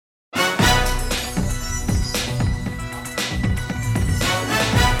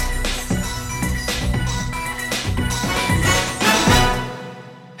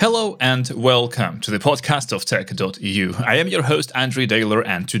Hello and welcome to the podcast of Tech.eu. I am your host, Andrew Daler,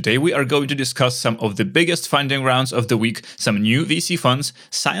 and today we are going to discuss some of the biggest funding rounds of the week, some new VC funds,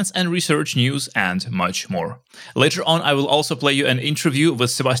 science and research news, and much more. Later on, I will also play you an interview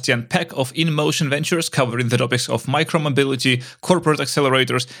with Sebastian Peck of InMotion Ventures covering the topics of micromobility, corporate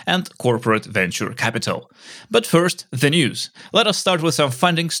accelerators, and corporate venture capital. But first, the news. Let us start with some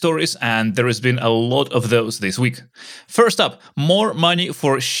funding stories, and there has been a lot of those this week. First up, more money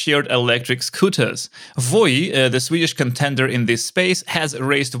for shared electric scooters. Voi, the Swedish contender in this space, has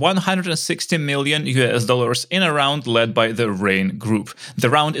raised $160 million in a round led by the Rain Group. The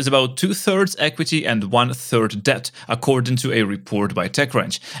round is about 2/3 equity and 1/3 debt, according to a report by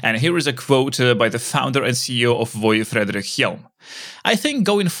TechCrunch. And here is a quote by the founder and CEO of Voi, Fredrik Hjelm. "I think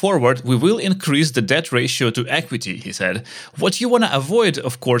going forward, we will increase the debt ratio to equity," he said. "What you want to avoid,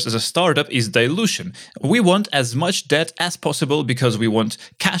 of course, as a startup is dilution. We want as much debt as possible because we want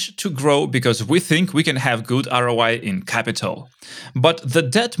cash to grow because we think we can have good ROI in capital. But the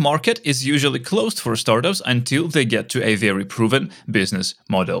debt market is usually closed for startups until they get to a very proven business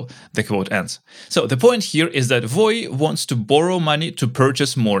model," the quote ends. So the point here is that Voi wants to borrow money to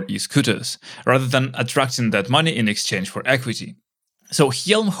purchase more e-scooters, rather than attracting that money in exchange for equity. So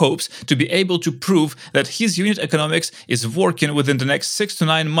Hjelm hopes to be able to prove that his unit economics is working within the next 6 to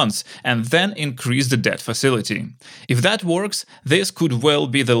 9 months and then increase the debt facility. If that works, this could well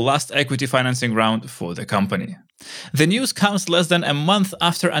be the last equity financing round for the company. The news comes less than a month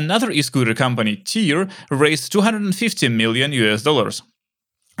after another e-scooter company, Tier, raised $250 million.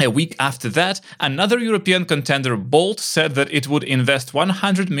 A week after that, another European contender, Bolt, said that it would invest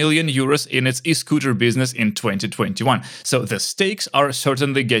 100 million euros in its e-scooter business in 2021. So the stakes are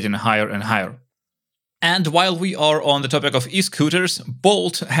certainly getting higher and higher. And while we are on the topic of e-scooters,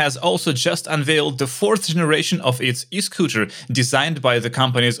 Bolt has also just unveiled the 4th generation of its e-scooter, designed by the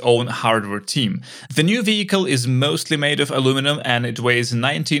company's own hardware team. The new vehicle is mostly made of aluminum and it weighs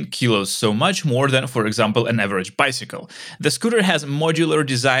 19 kilos, so much more than, for example, an average bicycle. The scooter has modular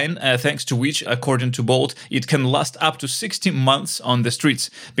design, thanks to which, according to Bolt, it can last up to 60 months on the streets,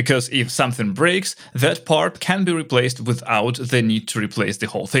 because if something breaks, that part can be replaced without the need to replace the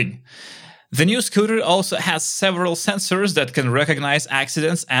whole thing. The new scooter also has several sensors that can recognize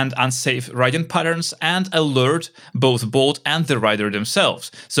accidents and unsafe riding patterns and alert both Bolt and the rider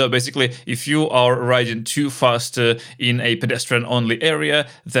themselves. So basically, if you are riding too fast in a pedestrian-only area,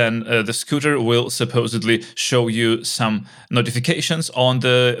 then the scooter will supposedly show you some notifications on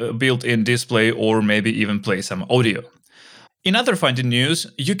the built-in display or maybe even play some audio. In other funding news,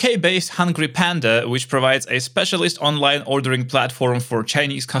 UK-based Hungry Panda, which provides a specialist online ordering platform for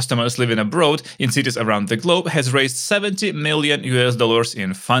Chinese customers living abroad in cities around the globe, has raised $70 million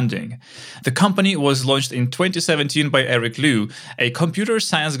in funding. The company was launched in 2017 by Eric Liu, a computer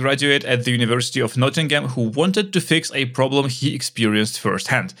science graduate at the University of Nottingham who wanted to fix a problem he experienced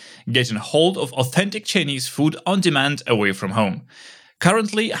firsthand: getting hold of authentic Chinese food on demand away from home.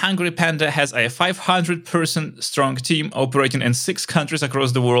 Currently, Hungry Panda has a 500-person strong team operating in 6 countries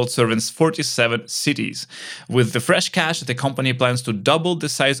across the world, serving 47 cities. With the fresh cash, the company plans to double the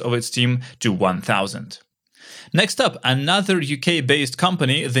size of its team to 1,000. Next up, another UK-based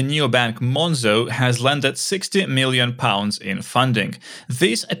company, the neobank Monzo, has landed £60 million in funding.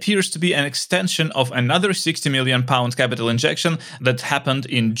 This appears to be an extension of another £60 million capital injection that happened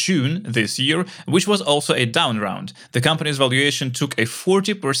in June this year, which was also a down round. The company's valuation took a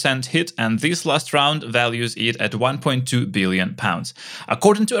 40% hit, and this last round values it at £1.2 billion.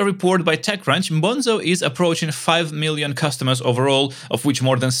 According to a report by TechCrunch, Monzo is approaching 5 million customers overall, of which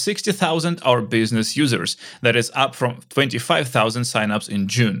more than 60,000 are business users. That is up from 25,000 signups in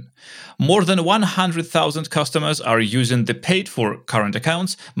June. More than 100,000 customers are using the paid-for current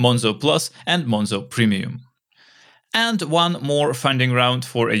accounts, Monzo Plus and Monzo Premium. And one more funding round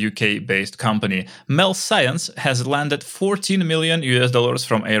for a UK-based company. Mel Science has landed $14 million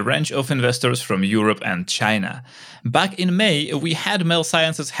from a range of investors from Europe and China. Back in May, we had Mel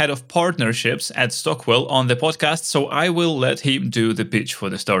Science's head of partnerships, Ed Stockwell, on the podcast, so I will let him do the pitch for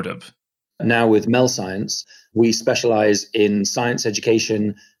the startup. Now with Mel Science, we specialize in science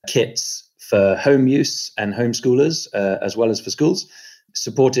education kits for home use and homeschoolers, as well as for schools,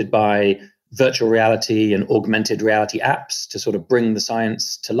 supported by virtual reality and augmented reality apps to sort of bring the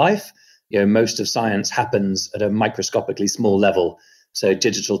science to life. Most of science happens at a microscopically small level. So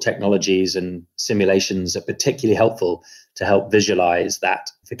digital technologies and simulations are particularly helpful to help visualize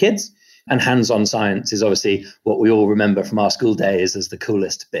that for kids. And hands-on science is obviously what we all remember from our school days as the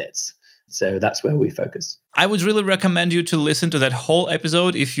coolest bits. So that's where we focus. I would really recommend you to listen to that whole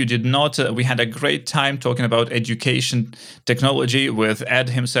episode. If you did not, we had a great time talking about education technology with Ed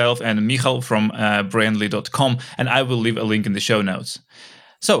himself and Michal from Brainly.com, and I will leave a link in the show notes.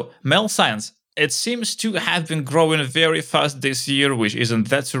 So, Mel Science. It seems to have been growing very fast this year, which isn't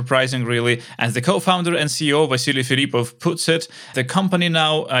that surprising really. As the co-founder and CEO Vasily Filippov puts it, the company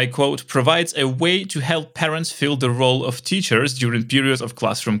now, I quote, provides a way to help parents fill the role of teachers during periods of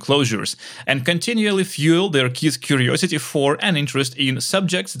classroom closures and continually fuel their kids' curiosity for and interest in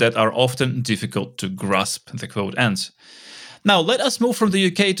subjects that are often difficult to grasp, the quote ends. Now, let us move from the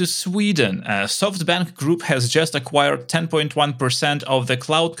UK to Sweden. SoftBank Group has just acquired 10.1% of the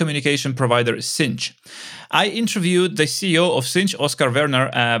cloud communication provider Sinch. I interviewed the CEO of Sinch, Oskar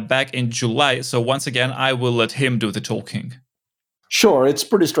Werner, back in July, so once again, I will let him do the talking. Sure, it's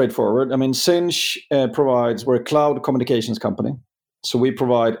pretty straightforward. I mean, Sinch we're a cloud communications company. So we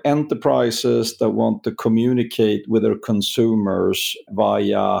provide enterprises that want to communicate with their consumers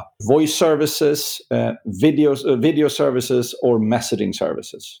via voice services, video services, or messaging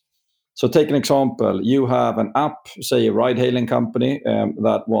services. So take an example. You have an app, say a ride-hailing company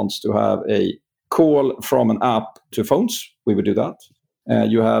that wants to have a call from an app to phones. We would do that.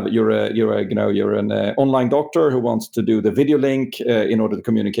 You're an online doctor who wants to do the video link in order to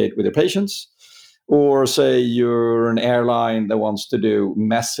communicate with your patients. Or say you're an airline that wants to do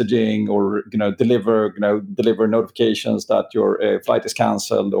messaging or deliver notifications that your flight is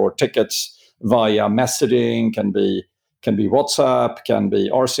canceled, or tickets via messaging. Can be WhatsApp, can be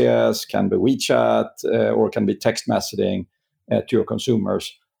RCS, can be WeChat, or can be text messaging to your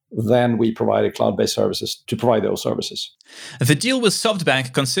consumers. Then we provide cloud-based services to provide those services. The deal with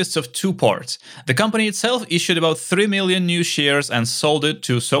SoftBank consists of two parts. The company itself issued about 3 million new shares and sold it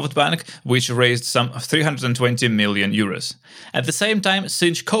to SoftBank, which raised some 320 million euros. At the same time,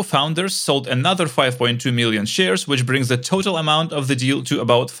 Sinch co-founders sold another 5.2 million shares, which brings the total amount of the deal to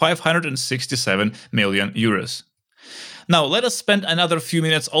about 567 million euros. Now, let us spend another few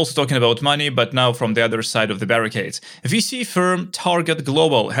minutes also talking about money, but now from the other side of the barricades. VC firm Target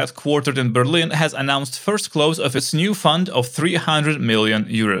Global, headquartered in Berlin, has announced first close of its new fund of 300 million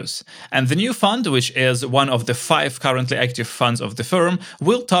euros. And the new fund, which is one of the 5 currently active funds of the firm,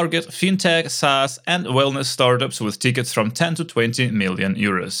 will target fintech, SaaS, and wellness startups with tickets from 10 to 20 million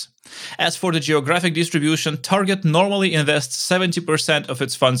euros. As for the geographic distribution, Target normally invests 70% of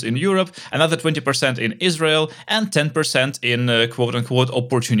its funds in Europe, another 20% in Israel, and 10% in quote-unquote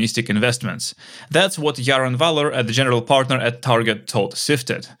opportunistic investments. That's what Yaron Valor, the general partner at Target, told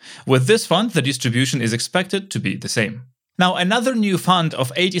Sifted. With this fund, the distribution is expected to be the same. Now, another new fund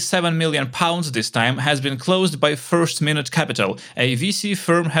of £87 million this time has been closed by First Minute Capital, a VC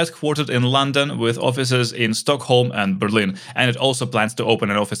firm headquartered in London with offices in Stockholm and Berlin, and it also plans to open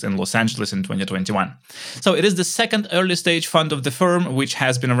an office in Los Angeles in 2021. So it is the second early-stage fund of the firm, which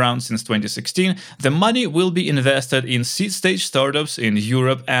has been around since 2016. The money will be invested in seed-stage startups in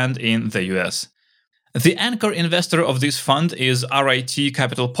Europe and in the US. The anchor investor of this fund is RIT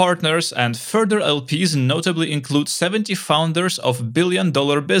Capital Partners, and further LPs notably include 70 founders of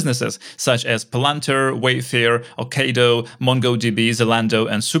billion-dollar businesses such as Palantir, Wayfair, Ocado, MongoDB, Zalando,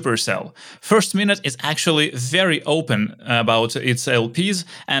 and Supercell. First Minute is actually very open about its LPs,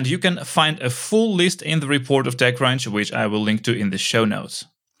 and you can find a full list in the report of TechCrunch, which I will link to in the show notes.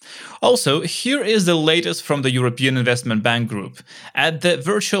 Also, here is the latest from the European Investment Bank Group. At the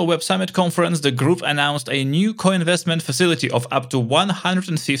Virtual Web Summit conference, the group announced a new co-investment facility of up to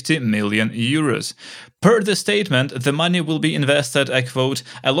 150 million euros. Per the statement, the money will be invested, I quote,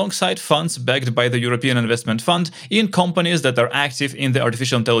 alongside funds backed by the European Investment Fund in companies that are active in the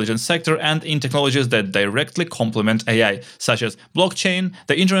artificial intelligence sector and in technologies that directly complement AI, such as blockchain,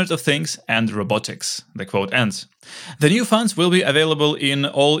 the Internet of Things, and robotics. The quote ends. The new funds will be available in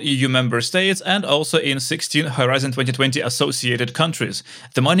all EU member states and also in 16 Horizon 2020 associated countries.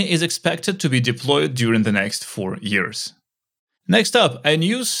 The money is expected to be deployed during the next 4 years. Next up, a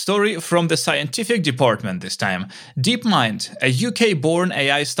news story from the scientific department this time. DeepMind, a UK-born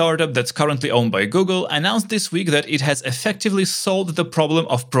AI startup that's currently owned by Google, announced this week that it has effectively solved the problem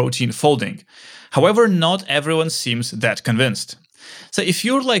of protein folding. However, not everyone seems that convinced. So if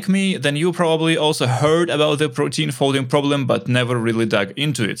you're like me, then you probably also heard about the protein folding problem but never really dug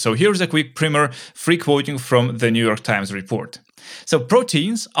into it. So here's a quick primer, free quoting from the New York Times report. So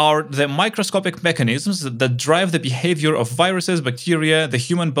proteins are the microscopic mechanisms that drive the behavior of viruses, bacteria, the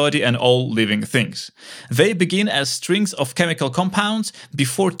human body, and all living things. They begin as strings of chemical compounds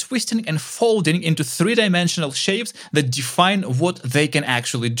before twisting and folding into three-dimensional shapes that define what they can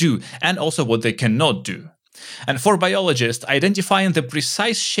actually do and also what they cannot do. And for biologists, identifying the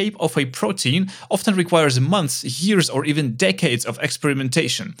precise shape of a protein often requires months, years, or even decades of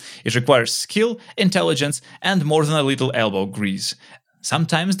experimentation. It requires skill, intelligence, and more than a little elbow grease.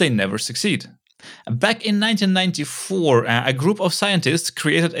 Sometimes they never succeed. Back in 1994, a group of scientists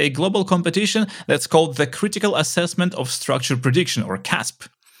created a global competition that's called the Critical Assessment of Structure Prediction, or CASP.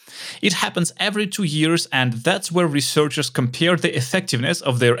 It happens every 2 years, and that's where researchers compare the effectiveness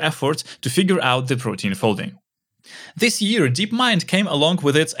of their efforts to figure out the protein folding. This year, DeepMind came along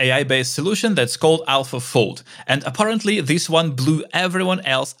with its AI-based solution that's called AlphaFold, and apparently this one blew everyone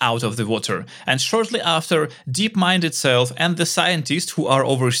else out of the water. And shortly after, DeepMind itself and the scientists who are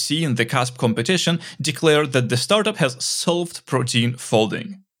overseeing the CASP competition declared that the startup has solved protein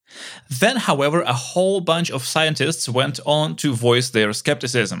folding. Then, however, a whole bunch of scientists went on to voice their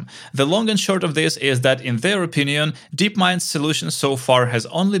skepticism. The long and short of this is that, in their opinion, DeepMind's solution so far has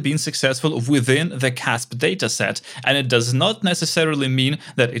only been successful within the CASP dataset, and it does not necessarily mean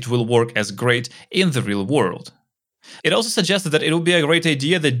that it will work as great in the real world. It also suggested that it would be a great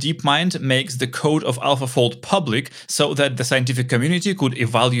idea that DeepMind makes the code of AlphaFold public so that the scientific community could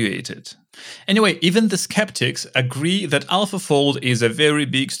evaluate it. Anyway, even the skeptics agree that AlphaFold is a very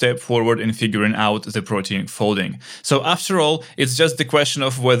big step forward in figuring out the protein folding. So after all, it's just the question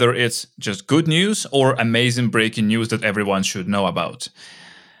of whether it's just good news or amazing breaking news that everyone should know about.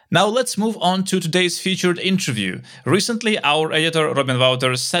 Now let's move on to today's featured interview. Recently, our editor Robin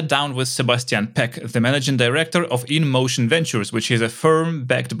Wouters sat down with Sebastian Peck, the managing director of InMotion Ventures, which is a firm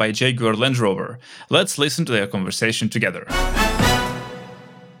backed by Jaguar Land Rover. Let's listen to their conversation together.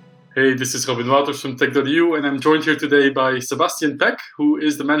 Hey, this is Robin Wouters from Tech.eu, and I'm joined here today by Sebastian Peck, who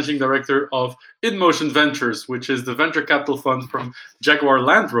is the managing director of InMotion Ventures, which is the venture capital fund from Jaguar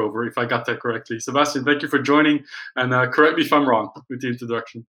Land Rover, if I got that correctly. Sebastian, thank you for joining, and correct me if I'm wrong with the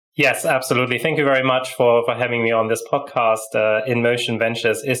introduction. Yes, absolutely. Thank you very much for having me on this podcast. InMotion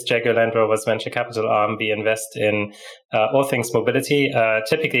Ventures is Jaguar Land Rover's venture capital arm. We invest in all things mobility.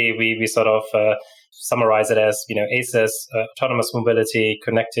 Typically, we sort of summarize it as, ACES, autonomous mobility,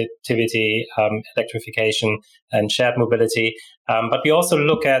 connectivity, electrification, and shared mobility. But we also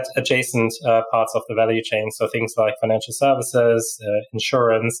look at adjacent parts of the value chain, so things like financial services,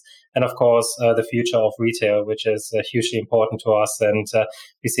 insurance, and of course, the future of retail, which is hugely important to us. And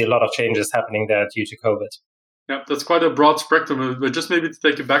we see a lot of changes happening there due to COVID. Yeah, that's quite a broad spectrum. But just maybe to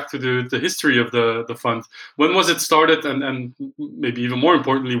take it back to the history of the fund. When was it started, and maybe even more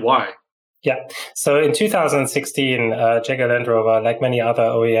importantly, why? Yeah. So in 2016, Jaguar Land Rover, like many other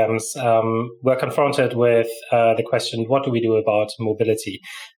OEMs, were confronted with the question, what do we do about mobility?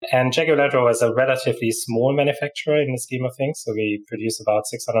 And Jaguar Land Rover is a relatively small manufacturer in the scheme of things. So we produce about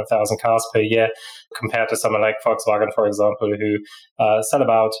 600,000 cars per year compared to someone like Volkswagen, for example, who sell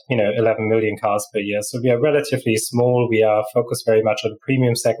about 11 million cars per year. So we are relatively small. We are focused very much on the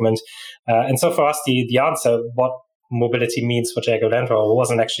premium segment. And so for us, the answer, what mobility means for Jaguar Land Rover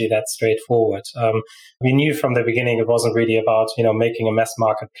wasn't actually that straightforward. We knew from the beginning it wasn't really about, making a mass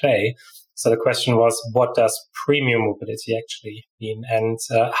market play. So the question was, what does premium mobility actually mean? And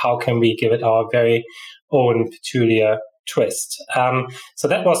how can we give it our very own peculiar twist? So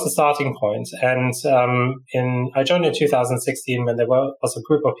that was the starting point. And I joined in 2016 when there was a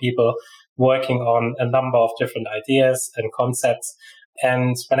group of people working on a number of different ideas and concepts.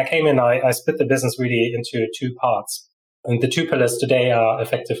 And when I came in, I split the business really into two parts. And the two pillars today are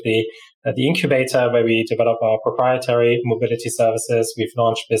effectively the incubator, where we develop our proprietary mobility services. We've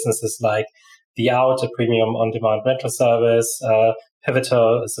launched businesses like The Out, a premium on-demand rental service,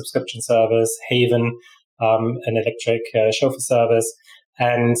 Pivotal, a subscription service, Haven, an electric chauffeur service.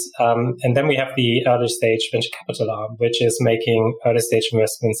 And then we have the early stage venture capital arm, which is making early stage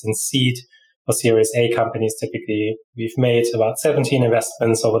investments in seed or Series A companies. Typically, we've made about 17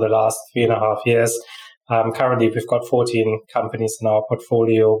 investments over the last 3.5 years. Currently, we've got 14 companies in our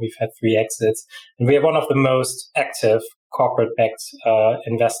portfolio. We've had 3 exits, and we are one of the most active corporate-backed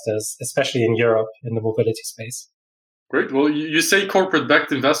investors, especially in Europe, in the mobility space. Great. Well, you say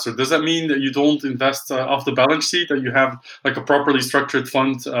corporate-backed investor. Does that mean that you don't invest off the balance sheet, that you have like a properly structured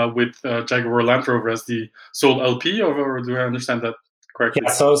fund with Jaguar Land Rover as the sole LP, or do I understand that correctly?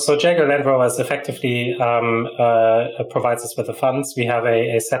 Yeah, so Jaguar Land Rover effectively provides us with the funds. We have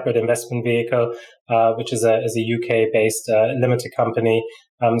a separate investment vehicle, which is a UK-based limited company.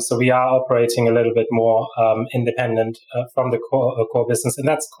 So we are operating a little bit more independent from the core business, and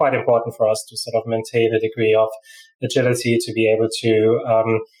that's quite important for us to sort of maintain a degree of agility to be able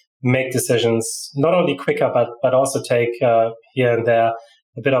to make decisions not only quicker but also take here and there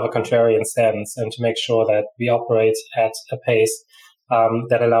a bit of a contrarian stance, and to make sure that we operate at a pace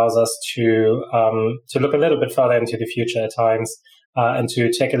that allows us to look a little bit further into the future at times, and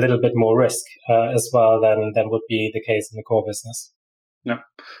to take a little bit more risk as well than would be the case in the core business. Yeah.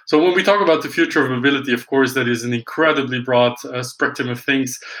 So when we talk about the future of mobility, of course, that is an incredibly broad spectrum of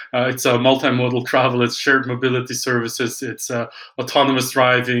things. It's multimodal travel, it's shared mobility services, it's autonomous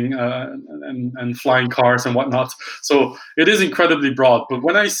driving and flying cars and whatnot. So it is incredibly broad. But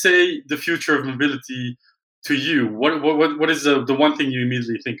when I say the future of mobility to you, what is the one thing you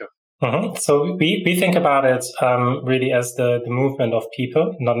immediately think of? Mm-hmm. So we think about it really as the movement of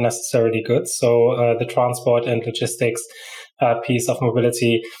people, not necessarily goods. So the transport and logistics piece of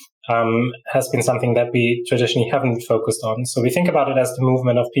mobility has been something that we traditionally haven't focused on. So we think about it as the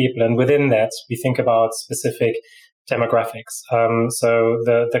movement of people, and within that, we think about specific demographics. So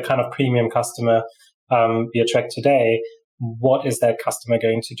the kind of premium customer we attract today, what is that customer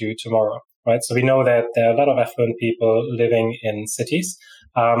going to do tomorrow? Right. So we know that there are a lot of affluent people living in cities,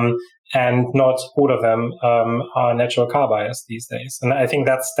 and not all of them are natural car buyers these days. And I think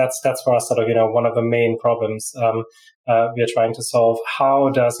that's for us sort of one of the main problems we are trying to solve. How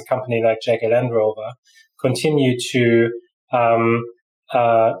does a company like Jaguar Land Rover continue to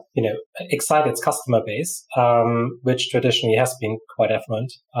excite its customer base, which traditionally has been quite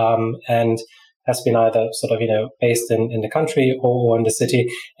affluent, and has been either sort of, based in the country or in the city.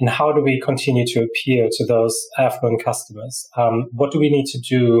 And how do we continue to appeal to those affluent customers? What do we need to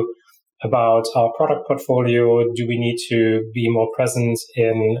do about our product portfolio? Do we need to be more present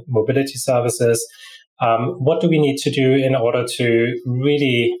in mobility services? What do we need to do in order to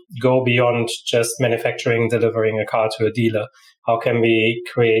really go beyond just manufacturing, delivering a car to a dealer? How can we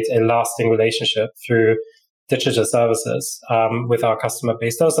create a lasting relationship through digital services with our customer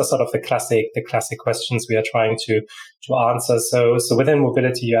base? Those are sort of the classic questions we are trying to answer. So within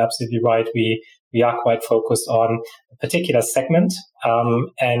mobility, you're absolutely right. We are quite focused on a particular segment,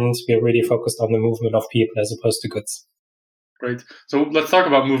 and we're really focused on the movement of people as opposed to goods. Great. So let's talk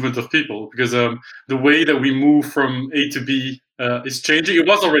about movement of people, because the way that we move from A to B is changing. It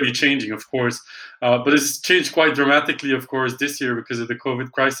was already changing, of course, but it's changed quite dramatically, of course, this year because of the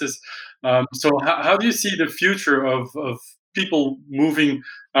COVID crisis. So how do you see the future of people moving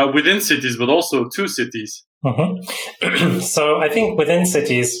within cities, but also to cities? Mm-hmm. So I think within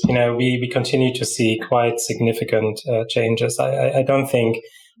cities, we continue to see quite significant changes. I don't think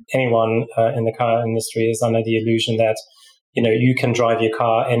anyone in the car industry is under the illusion that you can drive your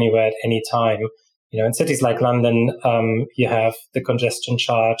car anywhere at any time. In cities like London, you have the congestion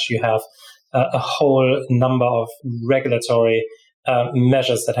charge, you have a whole number of regulatory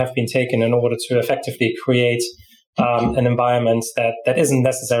measures that have been taken in order to effectively create an environment that isn't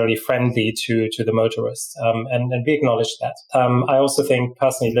necessarily friendly to the motorists. And we acknowledge that. I also think,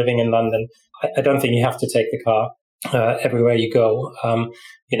 personally, living in London, I don't think you have to take the car everywhere you go.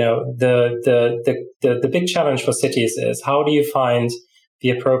 The big challenge for cities is, how do you find the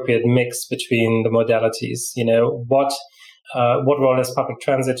appropriate mix between the modalities? What role has public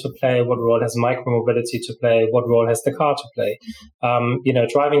transit to play? What role has micromobility to play? What role has the car to play?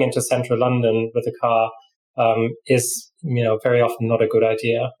 Driving into central London with a car is, very often not a good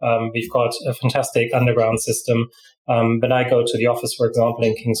idea. We've got a fantastic underground system. When I go to the office, for example,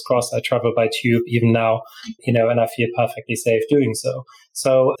 in King's Cross, I travel by tube even now, and I feel perfectly safe doing so.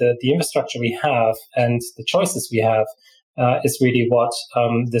 So the infrastructure we have and the choices we have is really what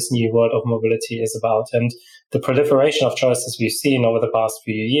this new world of mobility is about. And the proliferation of choices we've seen over the past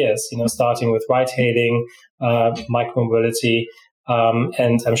few years, starting with ride-hailing, micromobility,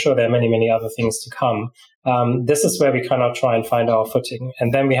 and I'm sure there are many, many other things to come. This is where we kind of try and find our footing.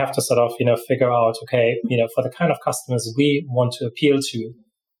 And then we have to sort of, figure out, okay, for the kind of customers we want to appeal to,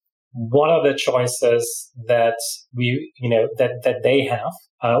 what are the choices that that they have?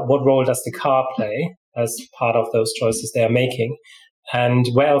 What role does the car play as part of those choices they are making? And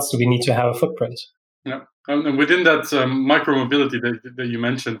where else do we need to have a footprint? Yeah. And within that micromobility that you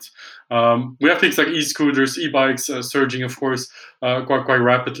mentioned, we have things like e-scooters, e-bikes surging, of course, quite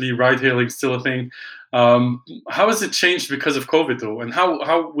rapidly. Ride-hailing is still a thing. How has it changed because of COVID, though? And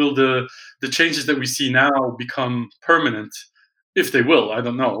how will the changes that we see now become permanent? If they will, I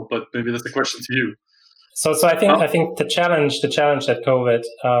don't know, but maybe that's a question to you. So I think the challenge that COVID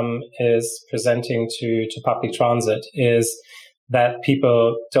is presenting to public transit is that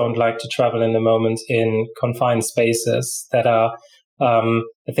people don't like to travel in the moment in confined spaces that are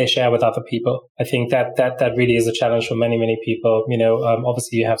that they share with other people. I think that really is a challenge for many, many people.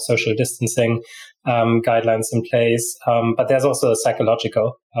 Obviously you have social distancing guidelines in place, but there's also a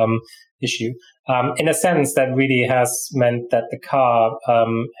psychological issue. In a sense, that really has meant that the car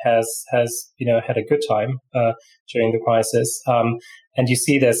has had a good time during the crisis. And you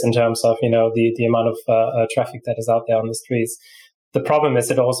see this in terms of, the amount of traffic that is out there on the streets. The problem is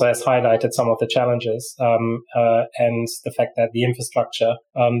it also has highlighted some of the challenges and the fact that the infrastructure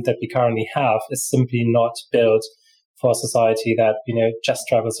that we currently have is simply not built for a society that, just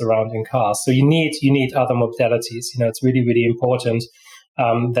travels around in cars. So you need other modalities. It's really, really important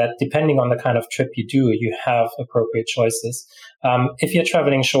that depending on the kind of trip you do, you have appropriate choices. If you're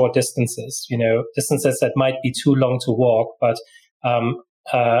traveling short distances, distances that might be too long to walk, but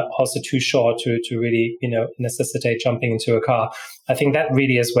also too short to really, necessitate jumping into a car. I think that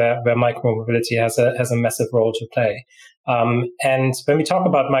really is where micromobility has a massive role to play. And when we talk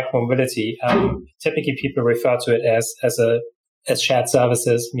about micromobility, typically people refer to it as shared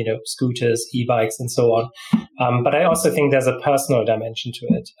services, scooters, e-bikes, and so on. But I also think there's a personal dimension to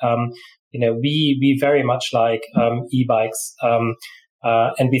it. We very much like e-bikes, and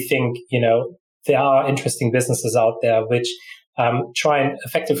we think, there are interesting businesses out there which try and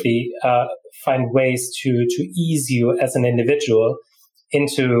effectively find ways to ease you as an individual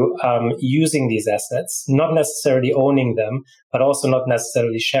into using these assets, not necessarily owning them, but also not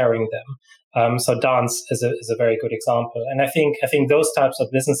necessarily sharing them. So Dance is a very good example. And I think those types of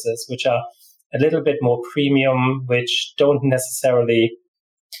businesses, which are a little bit more premium, which don't necessarily,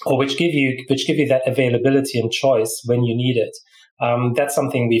 or which give you that availability and choice when you need it, that's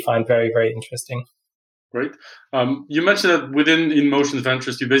something we find very, very interesting. Great. You mentioned that within InMotion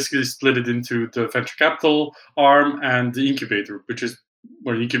Ventures, you basically split it into the venture capital arm and the incubator, which is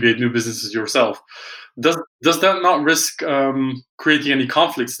where you incubate new businesses yourself. Does that not risk creating any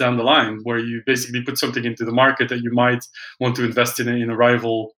conflicts down the line, where you basically put something into the market that you might want to invest in a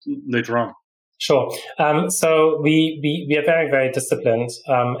rival later on? Sure. So we are very, very disciplined,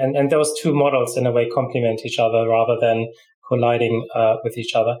 and those two models in a way complement each other rather than colliding with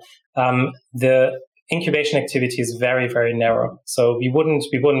each other. The incubation activity is very, very narrow. So we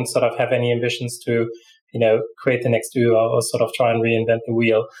wouldn't sort of have any ambitions to, create the next Uber or sort of try and reinvent the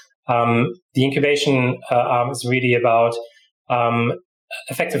wheel. The incubation arm is really about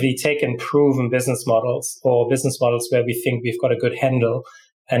effectively taking proven business models or business models where we think we've got a good handle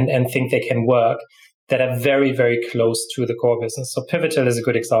and think they can work, that are very, very close to the core business. So Pivotal is a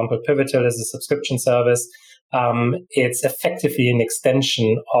good example. Pivotal is a subscription service. It's effectively an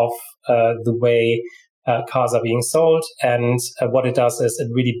extension of the way cars are being sold. And what it does is it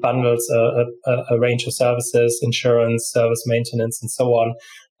really bundles a range of services, insurance, service maintenance, and so on,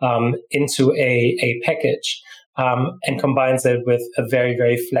 into a package, and combines it with a very,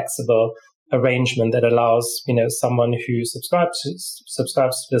 very flexible arrangement that allows, someone who subscribes to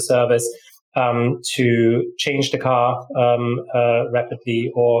the service to change the car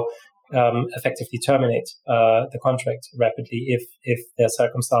rapidly or effectively terminate the contract rapidly if their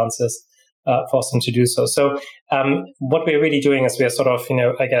circumstances force them to do so. So what we're really doing is we are sort of,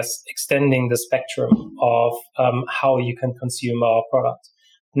 extending the spectrum of how you can consume our product.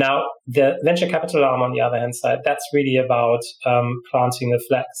 Now, the venture capital arm, on the other hand side, that's really about planting the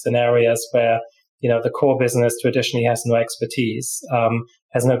flags in areas where, the core business traditionally has no expertise,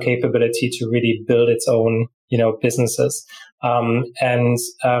 has no capability to really build its own, businesses. In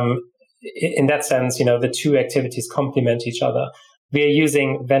that sense, the two activities complement each other. We are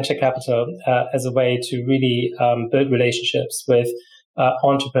using venture capital as a way to really build relationships with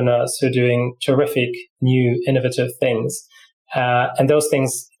entrepreneurs who are doing terrific, new, innovative things. And those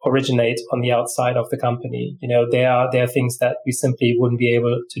things originate on the outside of the company. They are things that we simply wouldn't be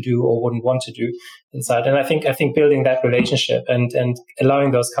able to do or wouldn't want to do inside. And I think building that relationship and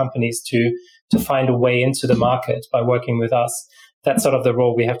allowing those companies to find a way into the market by working with us, that's sort of the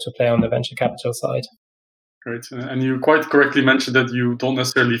role we have to play on the venture capital side. Great. And you quite correctly mentioned that you don't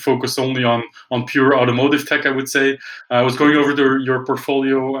necessarily focus only on pure automotive tech, I would say. I was going over your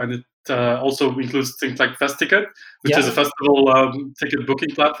portfolio, and it also includes things like Festicket, which is a festival ticket booking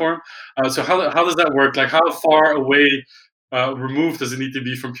platform. So how does that work? Like, how far away removed does it need to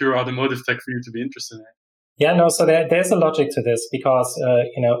be from pure automotive tech for you to be interested in it? Yeah, no, so there's a logic to this because,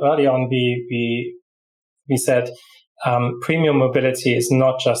 early on we said premium mobility is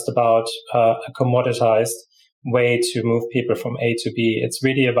not just about a commoditized way to move people from A to B. It's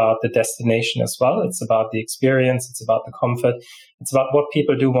really about the destination as well. It's about the experience. It's about the comfort. It's about what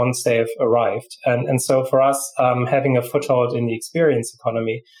people do once they've arrived. And so for us, having a foothold in the experience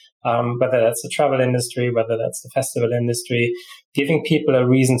economy, whether that's the travel industry, whether that's the festival industry, giving people a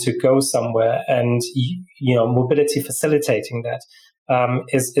reason to go somewhere and, mobility facilitating that,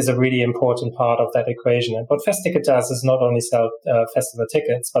 is a really important part of that equation. And what Festicket does is not only sell festival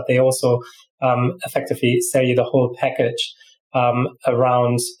tickets, but they also effectively sell you the whole package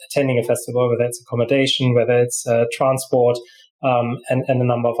around attending a festival, whether it's accommodation, whether it's transport, and a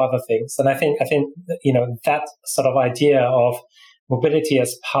number of other things. And I think that sort of idea of mobility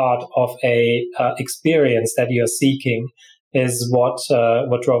as part of a experience that you're seeking is what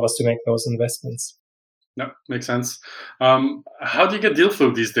drove us to make those investments. No, makes sense. How do you get deal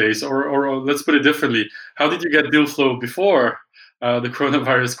flow these days? Or let's put it differently. How did you get deal flow before the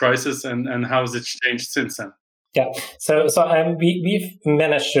coronavirus crisis, and how has it changed since then? Yeah, so we've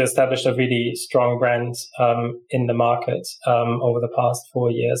managed to establish a really strong brand in the market over the past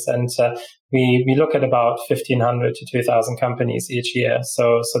 4 years, and we look at about 1,500 to 2,000 companies each year.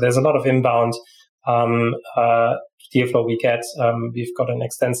 So there's a lot of inbound deal flow we get. We've got an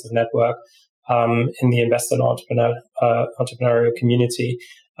extensive network in the investor and entrepreneurial community.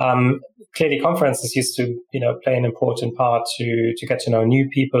 Clearly, conferences used to play an important part to get to know new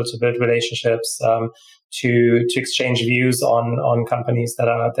people, to build relationships, to exchange views on companies that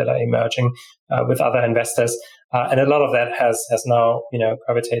are emerging with other investors, and a lot of that has now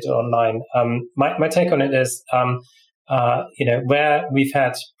gravitated online. My take on it is where we've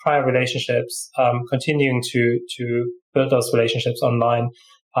had prior relationships, continuing to build those relationships online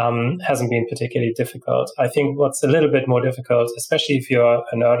hasn't been particularly difficult. I think what's a little bit more difficult, especially if you're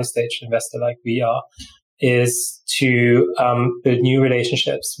an early stage investor like we are, is to build new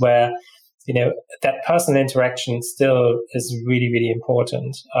relationships where that personal interaction still is really, really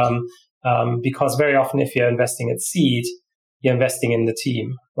important. Because very often, if you're investing at seed, you're investing in the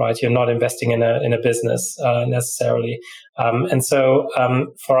team, right? You're not investing in a business necessarily. And so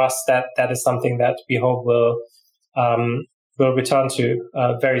for us, that is something that we hope will return to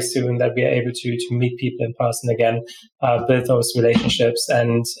very soon, that we are able to meet people in person again, build those relationships,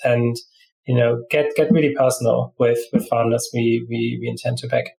 and get really personal with founders we intend to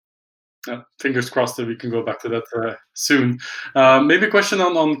back. Fingers crossed that we can go back to that soon. Maybe a question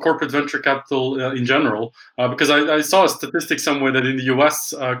on corporate venture capital in general, because I saw a statistic somewhere that in the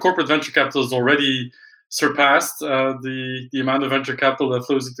US, corporate venture capital has already surpassed the amount of venture capital that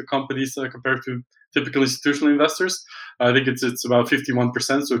flows into companies compared to typical institutional investors. I think it's about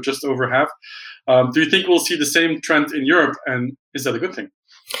 51%, so just over half. Do you think we'll see the same trend in Europe, and is that a good thing?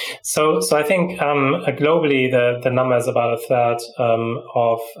 So I think globally the number is about a third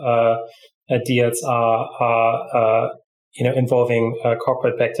of deals are involving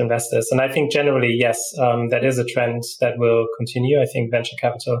corporate-backed investors, and I think generally yes, that is a trend that will continue. I think venture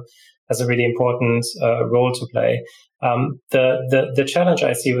capital has a really important role to play. The challenge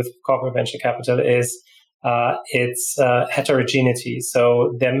I see with corporate venture capital is its heterogeneity.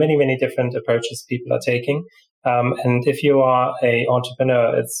 So there are many different approaches people are taking. And if you are an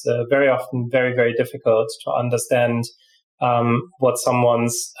entrepreneur, it's very often very difficult to understand what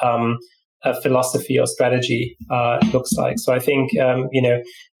someone's philosophy or strategy looks like. So I think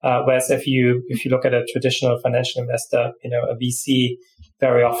whereas if you look at a traditional financial investor, a VC,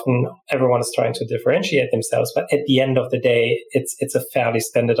 very often everyone is trying to differentiate themselves, but at the end of the day, it's a fairly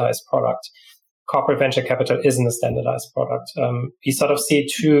standardized product. Corporate venture capital isn't a standardized product. We sort of see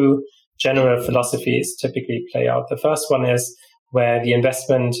two general philosophies typically play out. The first one is where the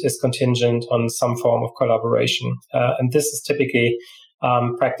investment is contingent on some form of collaboration. And this is typically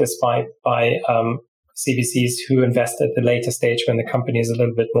practiced by CVCs who invest at the later stage when the company is a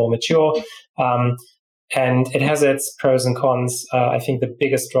little bit more mature. And it has its pros and cons. I think the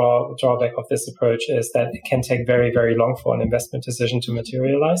biggest drawback of this approach is that it can take very long for an investment decision to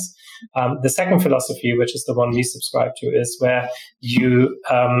materialize. The second philosophy, which is the one we subscribe to, is where you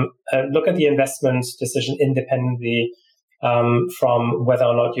look at the investment decision independently from whether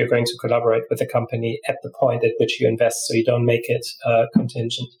or not you're going to collaborate with the company at the point at which you invest, so you don't make it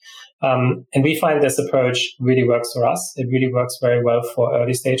contingent. And we find this approach really works for us. It really works very well for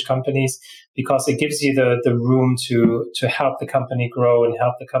early stage companies because it gives you the room to help the company grow and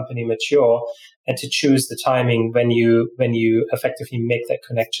help the company mature, and to choose the timing when you effectively make that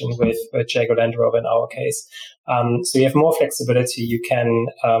connection with Jaguar Land Rover in our case. So you have more flexibility. You can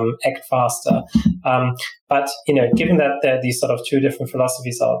act faster. But given that there are these sort of two different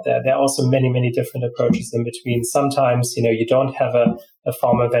philosophies out there, there are also many different approaches in between. Sometimes you don't have a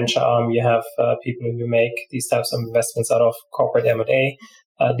formal venture arm. You have people who make these types of investments out of corporate M&A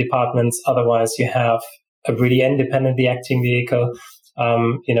departments. Otherwise, you have a really independently acting vehicle,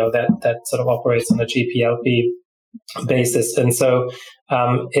 that sort of operates on a GPLP basis. And so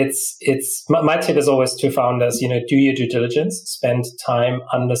it's my tip is always to founders, do your due diligence, spend time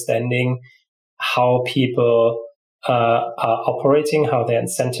understanding how people are operating, how they're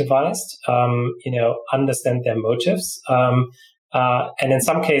incentivized, understand their motives. And in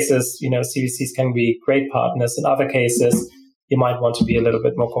some cases, CVCs can be great partners. In other cases, you might want to be a little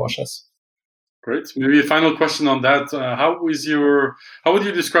bit more cautious. Great. Maybe a final question on that. How would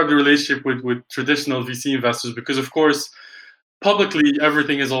you describe the relationship with traditional VC investors? Because of course, publicly,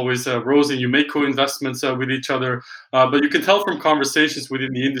 everything is always rosy. You make co-investments with each other, but you can tell from conversations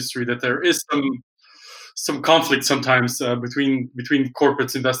within the industry that there is some conflict sometimes between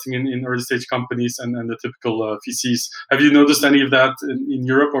corporates investing in early stage companies and the typical VCs. Have you noticed any of that in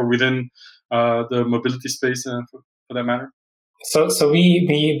Europe or within the mobility space for that matter? So we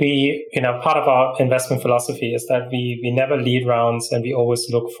part of our investment philosophy is that we never lead rounds, and we always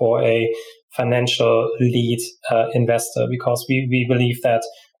look for a financial lead investor, because we believe that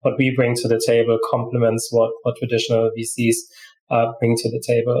what we bring to the table complements what traditional VCs bring to the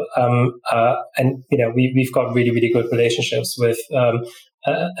table. And we've got really, really good relationships with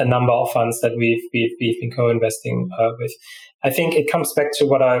a number of funds that we've been co-investing with. I think it comes back to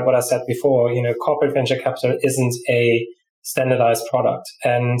what I said before. Corporate venture capital isn't a standardized product,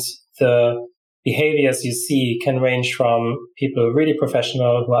 and the behaviors you see can range from people really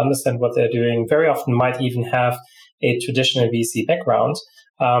professional who understand what they're doing, very often might even have a traditional VC background,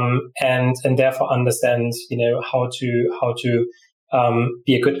 and therefore understand how to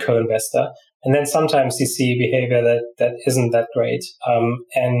be a good co-investor. And then sometimes you see behavior that isn't that great,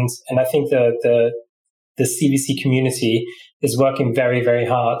 and I think the CVC community is working very, very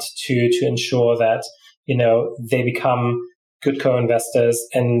hard to ensure that they become good co-investors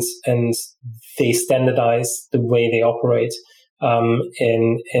and they standardize the way they operate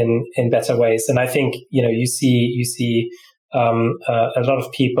in better ways. And I think you see a lot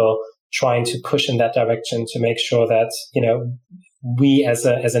of people trying to push in that direction to make sure that we as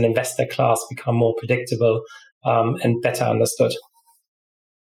an investor class become more predictable and better understood.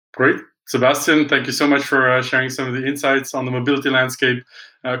 Great. Sebastian, thank you so much for sharing some of the insights on the mobility landscape,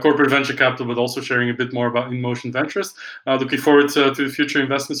 corporate venture capital, but also sharing a bit more about InMotion Ventures. Looking forward to the future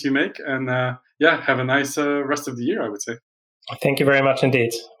investments you make, and have a nice rest of the year, I would say. Thank you very much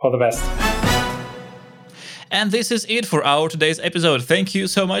indeed. All the best. And this is it for our today's episode. Thank you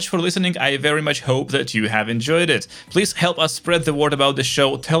so much for listening. I very much hope that you have enjoyed it. Please help us spread the word about the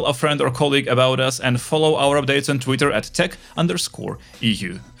show, tell a friend or colleague about us, and follow our updates on Twitter at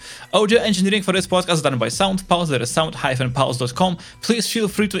tech_EU. Audio engineering for this podcast is done by SoundPulse, that is sound-pulse.com. Please feel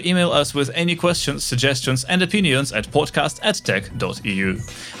free to email us with any questions, suggestions, and opinions at podcast@tech.eu.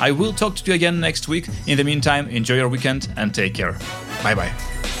 I will talk to you again next week. In the meantime, enjoy your weekend and take care.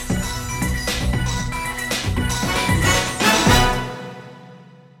 Bye-bye.